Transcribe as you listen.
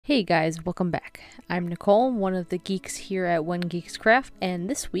Hey guys, welcome back. I'm Nicole, one of the geeks here at When Geeks Craft, and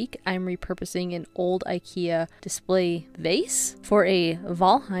this week I'm repurposing an old IKEA display vase for a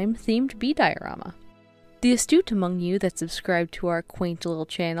Valheim themed bee diorama. The astute among you that subscribe to our quaint little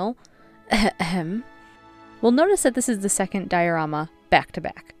channel will notice that this is the second diorama back to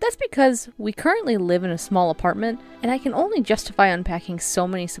back. That's because we currently live in a small apartment and I can only justify unpacking so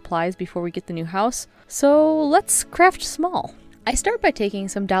many supplies before we get the new house, so let's craft small. I start by taking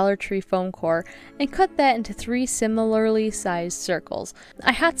some Dollar Tree foam core and cut that into 3 similarly sized circles.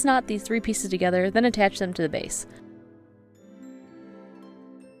 I hot snot these 3 pieces together, then attach them to the base.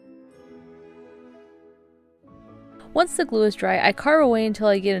 Once the glue is dry, I carve away until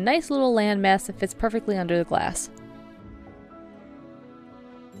I get a nice little landmass that fits perfectly under the glass.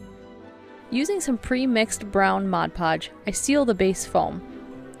 Using some pre-mixed brown Mod Podge, I seal the base foam.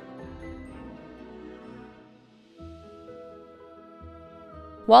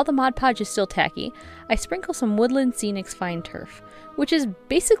 While the Mod Podge is still tacky, I sprinkle some Woodland Scenics Fine Turf, which is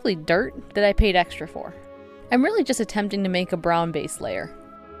basically dirt that I paid extra for. I'm really just attempting to make a brown base layer.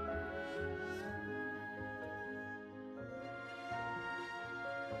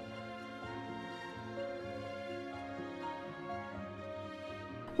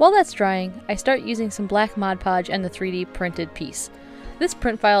 While that's drying, I start using some black Mod Podge and the 3D printed piece. This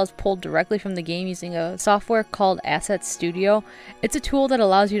print file is pulled directly from the game using a software called Asset Studio. It's a tool that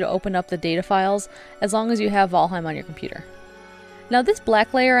allows you to open up the data files as long as you have Valheim on your computer. Now this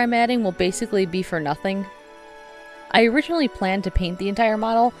black layer I'm adding will basically be for nothing. I originally planned to paint the entire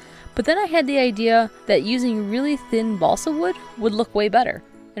model, but then I had the idea that using really thin balsa wood would look way better.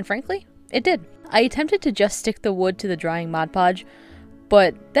 And frankly, it did. I attempted to just stick the wood to the drying Mod Podge,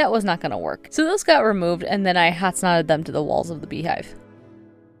 but that was not going to work. So those got removed and then I hot snotted them to the walls of the beehive.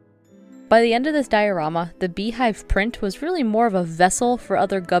 By the end of this diorama, the beehive print was really more of a vessel for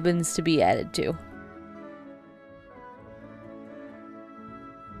other gubbins to be added to.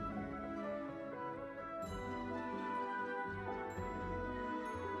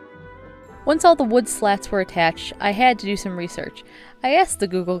 Once all the wood slats were attached, I had to do some research. I asked the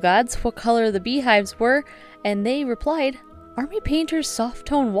Google gods what color the beehives were, and they replied, Army Painter's Soft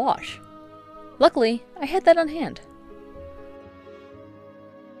Tone Wash. Luckily, I had that on hand.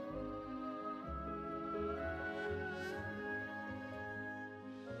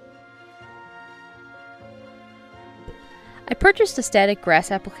 I purchased a static grass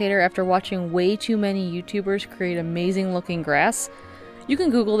applicator after watching way too many YouTubers create amazing looking grass. You can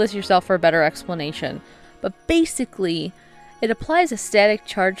Google this yourself for a better explanation, but basically it applies a static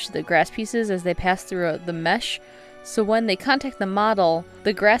charge to the grass pieces as they pass through the mesh, so when they contact the model,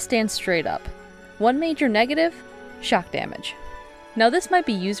 the grass stands straight up. One major negative? Shock damage. Now this might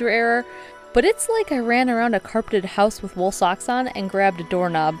be user error, but it's like I ran around a carpeted house with wool socks on and grabbed a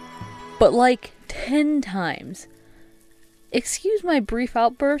doorknob, but like 10 times. Excuse my brief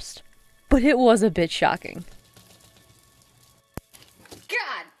outburst, but it was a bit shocking.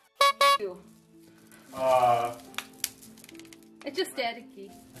 God! It's just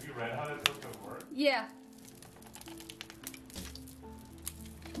staticky. Have you read how this supposed to work? Yeah.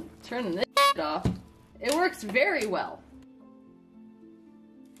 Turning this off. It works very well.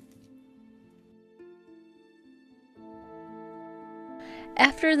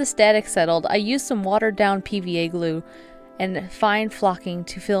 After the static settled, I used some watered down PVA glue and fine flocking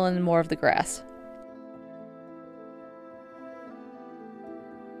to fill in more of the grass.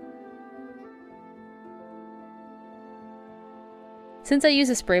 Since I use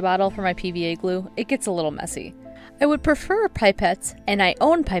a spray bottle for my PVA glue, it gets a little messy. I would prefer pipettes, and I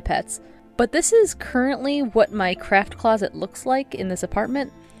own pipettes, but this is currently what my craft closet looks like in this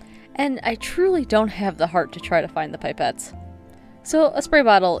apartment, and I truly don't have the heart to try to find the pipettes. So a spray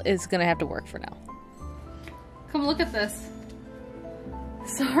bottle is gonna have to work for now. Come look at this.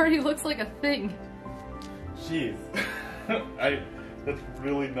 This already looks like a thing. Jeez. That's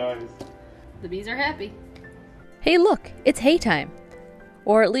really nice. The bees are happy. Hey look, it's hay time.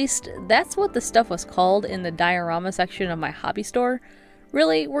 Or at least, that's what the stuff was called in the diorama section of my hobby store.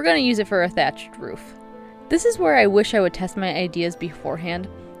 Really, we're gonna use it for a thatched roof. This is where I wish I would test my ideas beforehand.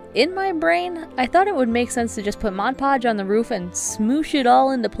 In my brain, I thought it would make sense to just put Mod Podge on the roof and smoosh it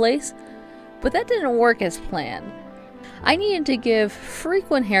all into place, but that didn't work as planned. I needed to give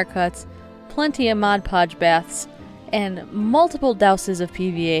frequent haircuts, plenty of Mod Podge baths, and multiple douses of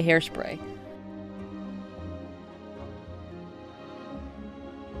PVA hairspray.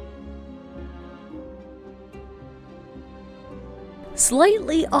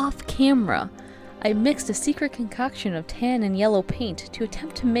 Slightly off camera, I mixed a secret concoction of tan and yellow paint to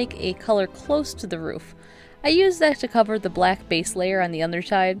attempt to make a color close to the roof. I use that to cover the black base layer on the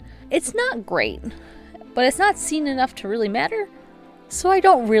underside. It's not great, but it's not seen enough to really matter, so I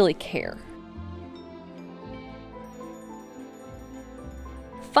don't really care.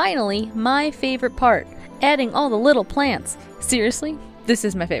 Finally, my favorite part, adding all the little plants. Seriously, this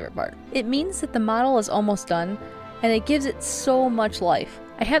is my favorite part. It means that the model is almost done, and it gives it so much life.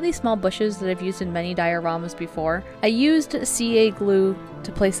 I have these small bushes that I've used in many dioramas before. I used CA glue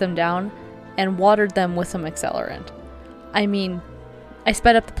to place them down, and watered them with some accelerant. I mean, I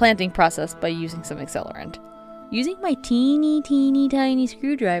sped up the planting process by using some accelerant. Using my teeny tiny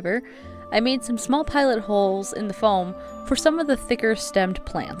screwdriver, I made some small pilot holes in the foam for some of the thicker stemmed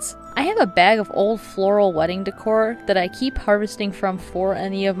plants. I have a bag of old floral wedding decor that I keep harvesting from for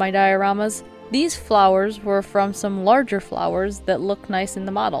any of my dioramas. These flowers were from some larger flowers that look nice in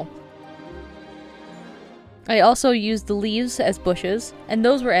the model. I also used the leaves as bushes, and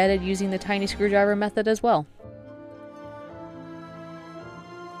those were added using the tiny screwdriver method as well.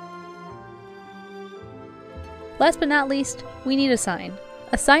 Last but not least, we need a sign.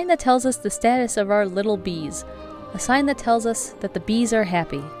 A sign that tells us the status of our little bees. A sign that tells us that the bees are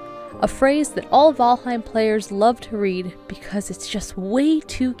happy. A phrase that all Valheim players love to read because it's just way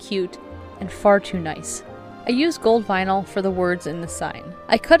too cute and far too nice. I used gold vinyl for the words in the sign.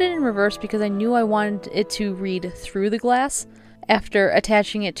 I cut it in reverse because I knew I wanted it to read through the glass after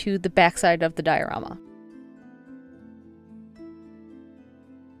attaching it to the backside of the diorama.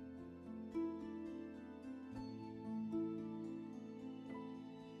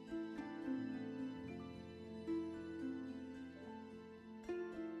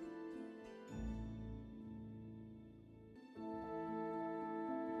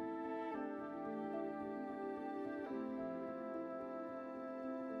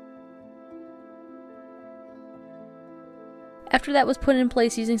 After that was put in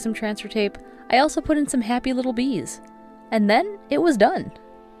place using some transfer tape, I also put in some happy little bees. And then it was done.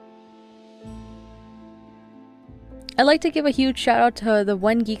 I'd like to give a huge shout out to the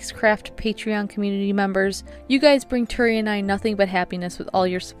When Geeks Craft Patreon community members. You guys bring Turi and I nothing but happiness with all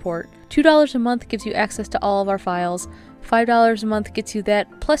your support. $2 a month gives you access to all of our files. $5 a month gets you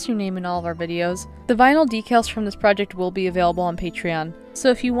that, plus your name in all of our videos. The vinyl decals from this project will be available on Patreon, so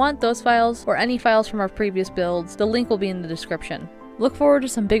if you want those files, or any files from our previous builds, the link will be in the description. Look forward to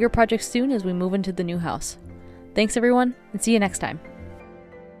some bigger projects soon as we move into the new house. Thanks everyone, and see you next time.